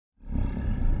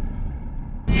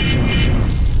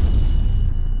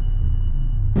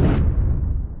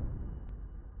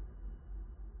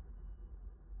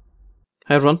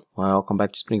Hi everyone, welcome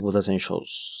back to Spring Boot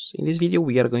Essentials. In this video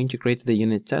we are going to create the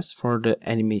unit test for the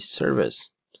anime service.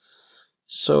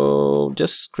 So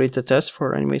just create a test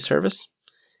for anime service,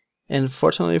 and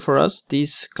fortunately for us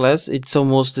this class it's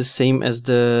almost the same as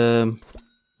the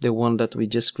one that we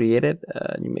just created,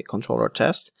 anime controller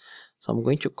test. So I'm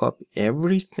going to copy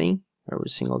everything, every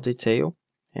single detail,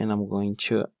 and I'm going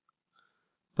to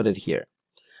put it here.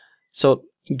 So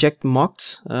inject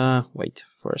mocks, wait,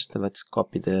 first let's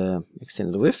copy the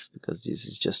extended width because this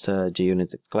is just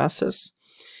JUnit classes.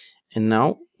 And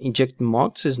now inject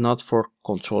mocks is not for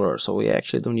controller, so we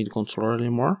actually don't need controller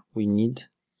anymore. We need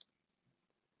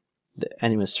the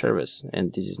anime service,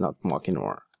 and this is not mock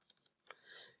anymore.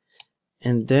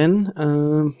 And then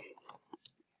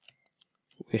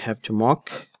we have to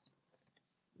mock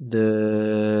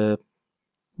the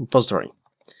repository.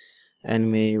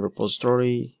 Anime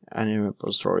repository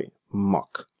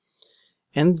mock.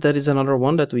 And there is another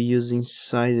one that we use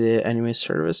inside the anime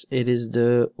service. It is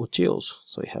the utils,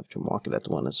 so we have to mock that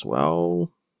one as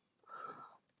well.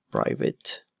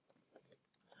 Private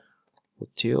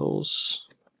utils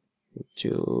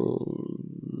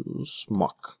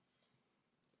mock.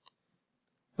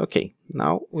 Okay,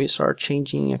 now we start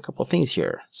changing a couple of things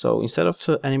here. So instead of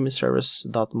anime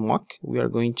service.mock, we are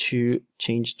going to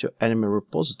change to anime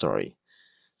repository.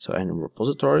 So anime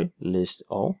repository list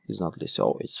all is not list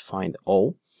all, it's find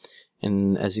all.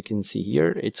 And as you can see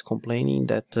here, it's complaining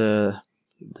that the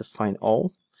find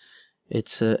all,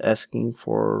 it's asking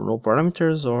for no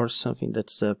parameters or something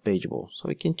that's pageable. So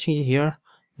we can change here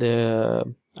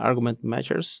the argument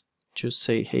matchers to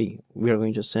say, hey, we are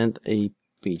going to send a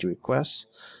page request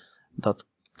dot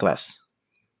class,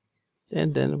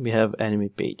 and then we have anime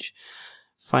page.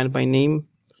 Find by name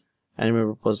anime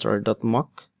repository dot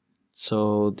mock.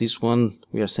 So this one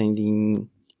we are sending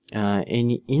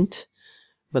any int,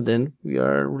 but then we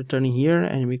are returning here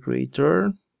anime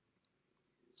creator.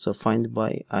 So find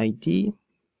by ID,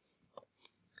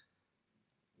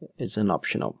 it's an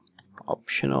optional,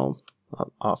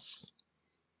 not off.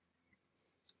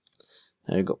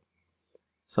 There you go.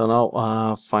 So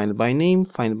now find by name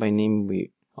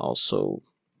we also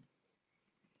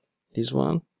this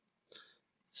one,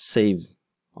 save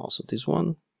also this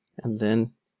one, and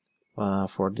then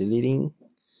for deleting,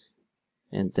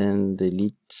 and then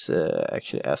delete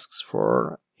actually asks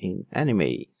for in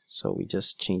anime, so we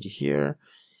just change here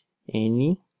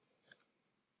any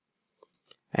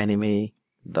anime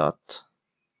dot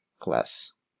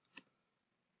class.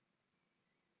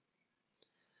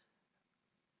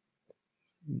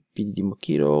 BDD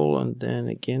Mokito, and then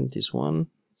again this one,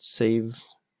 save,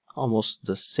 almost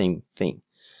the same thing.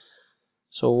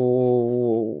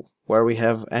 So where we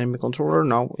have anime controller,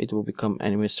 now it will become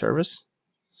anime service.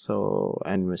 So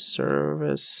anime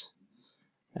service,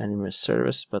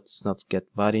 but it's not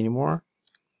get body anymore.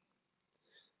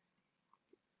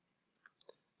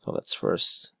 So let's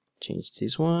first change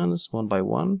these ones one by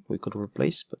one. We could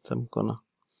replace, but I'm gonna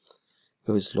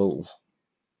go slow.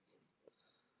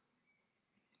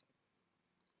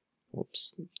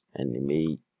 Whoops,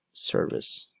 anime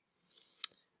service.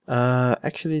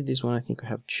 Actually, this one I think we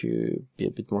have to be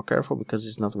a bit more careful because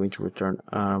it's not going to return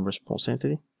response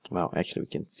entity. Well, actually, we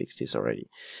can fix this already.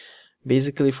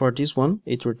 Basically, for this one,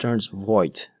 it returns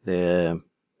void, the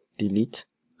delete.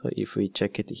 So if we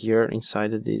check it here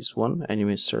inside of this one,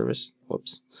 anime service,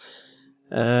 whoops,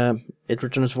 it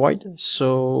returns void.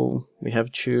 So we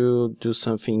have to do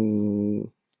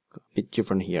something a bit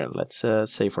different here. Let's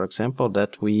say, for example,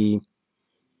 that we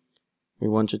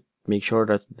want to make sure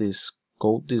that this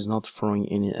code is not throwing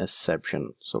any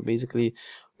exception. So basically,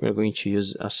 we are going to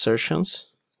use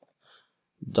assertions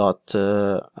dot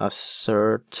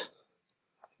assert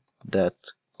that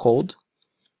code,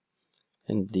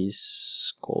 and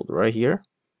this code right here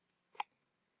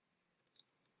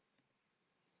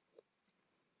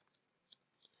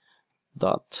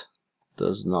dot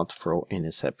does not throw an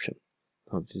exception.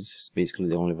 So this is basically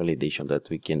the only validation that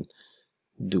we can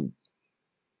do.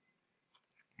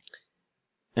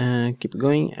 And keep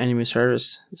going, anime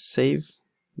service, save,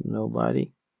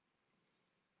 nobody.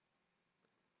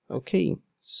 Okay,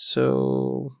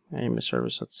 so anime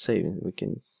service dot save, we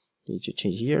can need to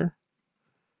change here.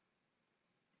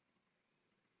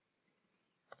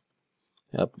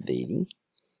 Updating,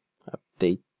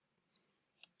 update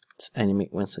anime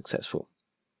when successful.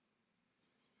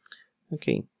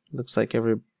 Okay, looks like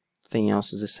everything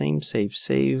else is the same.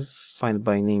 Save, find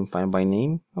by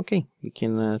name. Okay, we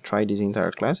can try this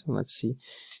entire class and let's see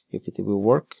if it will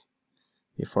work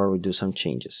before we do some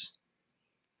changes.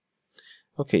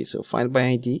 Okay, so find by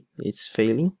ID, it's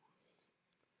failing.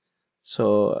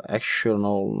 So action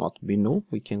will not be null.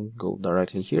 We can go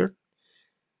directly here,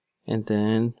 and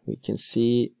then we can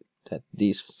see that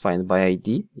this find by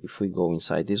ID. If we go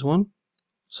inside this one,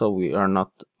 so we are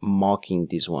not mocking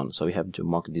this one, so we have to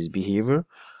mock this behavior,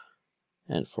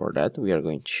 and for that we are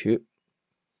going to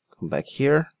come back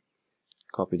here,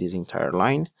 copy this entire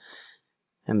line,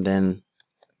 and then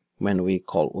when we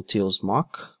call utils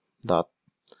mock dot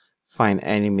find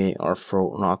enemy or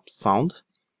throw not found,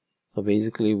 so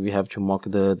basically we have to mock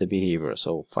the behavior.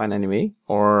 So find enemy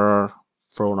or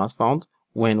throw not found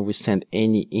when we send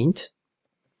any int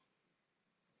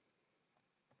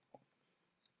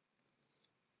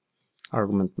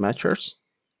argument matchers,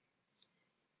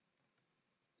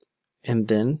 and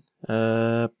then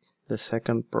the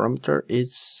second parameter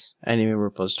is enemy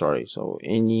repository. So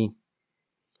any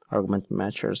argument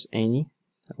matchers any,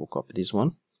 I will copy this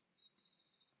one,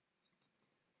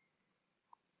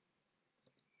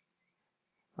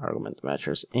 argument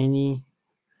matchers any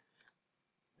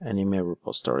enemy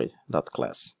repository dot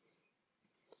class,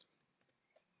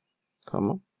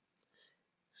 comma.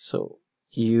 So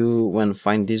you when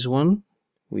find this one,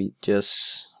 we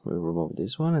remove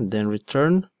this one and then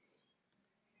return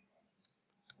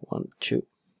 1 2.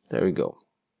 There we go.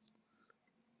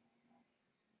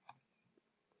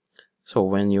 So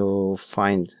when you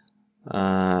find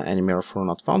enemy or throw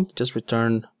not found, just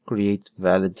return create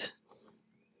valid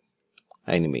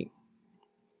enemy.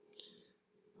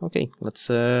 Okay, let's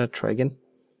try again.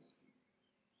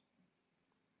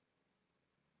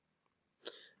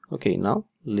 Okay, now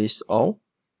list all.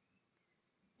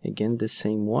 Again, the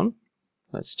same one.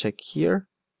 Let's check here.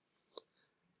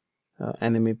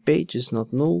 Enemy page is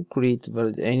not null. Create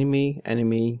valid enemy.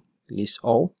 Enemy list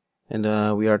all. And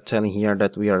we are telling here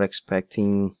that we are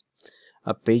expecting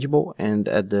a pageable. And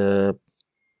at the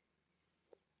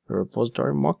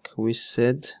repository mock, we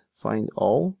said find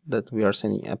all, that we are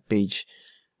sending a page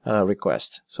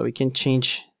request. So we can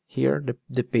change here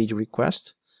the page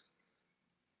request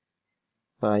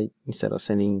by, instead of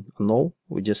sending a null,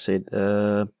 we just said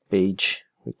page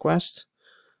request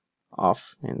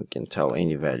off, and we can tell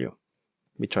any value.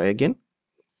 We try again,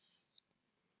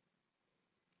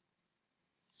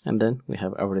 and then we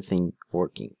have everything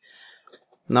working.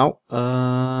 Now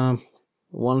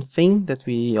one thing that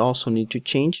we also need to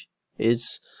change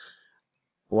is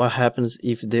what happens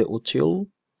if the util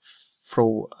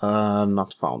throw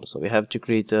not found. So we have to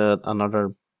create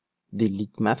another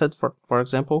delete method, for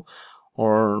example,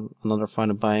 or another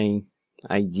find by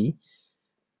ID,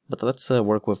 but let's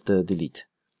work with the delete.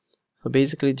 So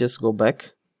basically just go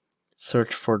back,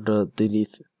 search for the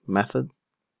delete method,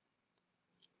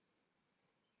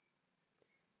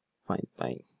 find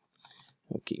by,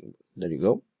 okay, there you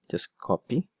go, just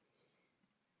copy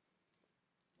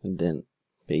and then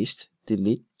paste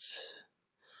delete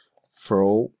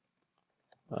throw,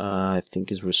 I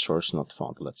think is resource not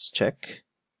found. Let's check.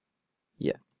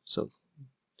 Yeah, so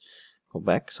go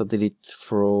back, so delete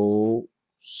throw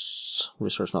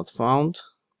resource not found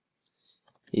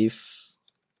if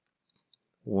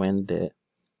when the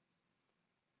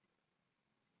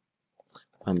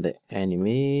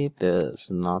enemy does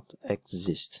not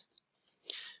exist.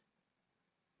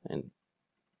 And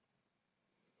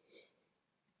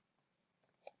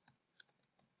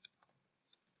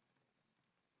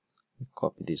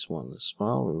copy this one as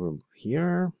well, we remove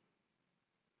here.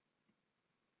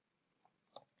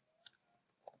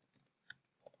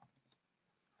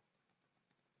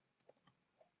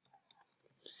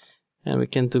 And we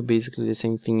can do basically the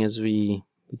same thing as we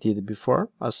did before.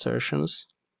 Assertions,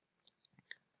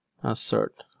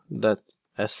 assert that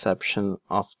exception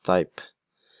of type,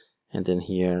 and then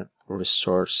here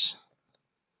resource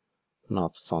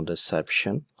not found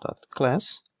exception dot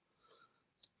class.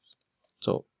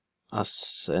 So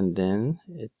and then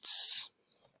it's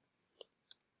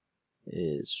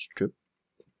strip.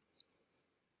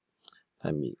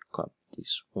 Let me copy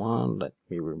this one, let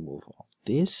me remove all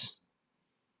this.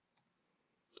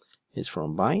 Is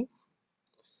from by.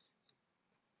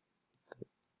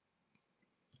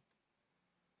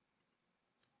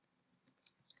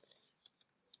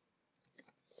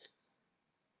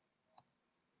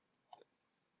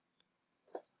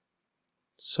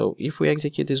 So if we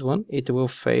execute this one, it will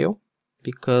fail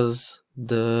because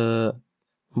the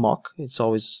mock is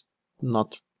always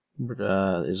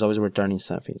returning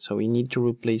something. So we need to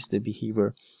replace the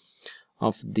behavior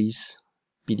of this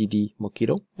PDD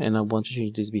Mockito, and I want to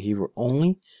change this behavior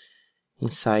only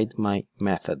inside my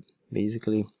method.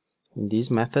 Basically, in this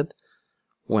method,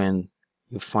 when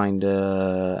you find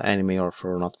enemy or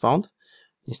throw not found,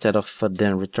 instead of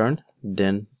then return,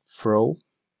 then throw,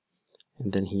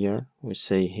 and then here we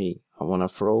say, hey, I want to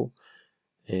throw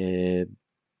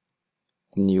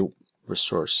new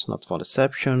resource not found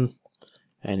exception,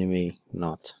 enemy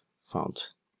not found.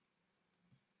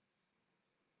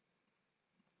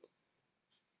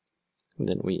 And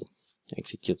then we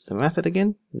execute the method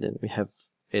again, and then we have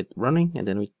it running, and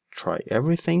then we try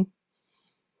everything.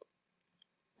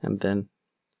 And then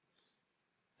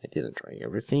I didn't try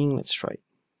everything. Let's try.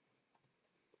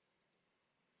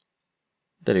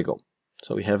 There you go.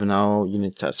 So we have now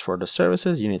unit tests for the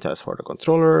services, unit tests for the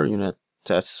controller, unit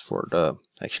tests for the,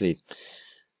 actually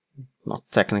not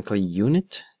technically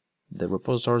unit. The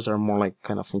repositories are more like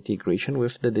kind of integration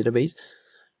with the database.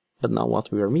 But now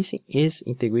what we are missing is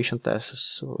integration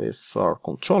tests with our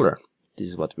controller. This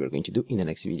is what we are going to do in the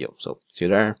next video. So see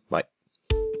you there. Bye.